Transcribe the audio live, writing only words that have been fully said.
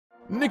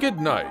Nick at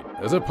Night,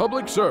 as a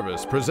public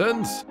service,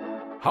 presents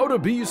How to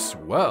Be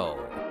Swell,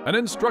 an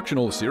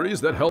instructional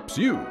series that helps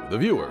you, the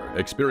viewer,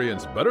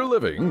 experience better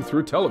living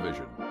through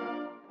television.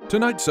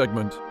 Tonight's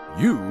segment,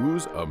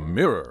 Use a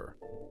Mirror.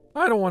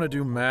 I don't want to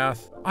do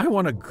math. I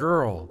want a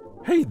girl.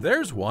 Hey,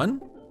 there's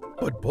one.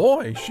 But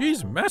boy,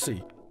 she's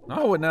messy.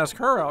 I wouldn't ask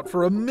her out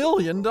for $1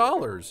 million,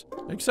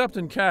 except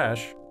in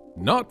cash.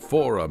 Not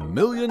for $1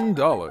 million.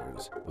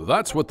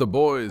 That's what the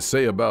boys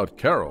say about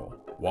Carol.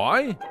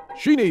 Why?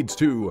 She needs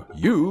to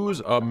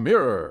use a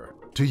mirror.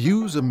 To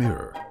use a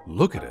mirror,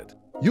 look at it.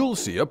 You'll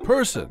see a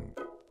person.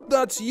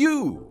 That's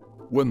you.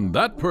 When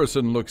that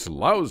person looks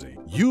lousy,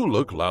 you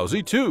look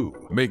lousy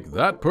too. Make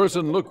that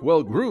person look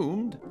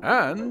well-groomed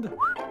and...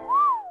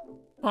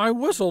 I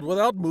whistled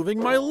without moving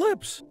my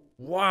lips.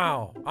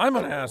 Wow, I'm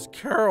gonna ask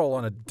Carol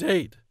on a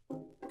date.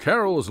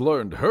 Carol's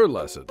learned her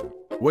lesson.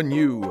 When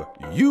you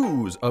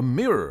use a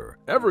mirror,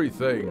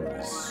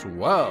 everything's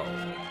swell.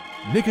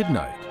 Nick at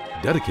Night,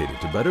 dedicated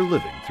to better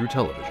living through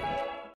television.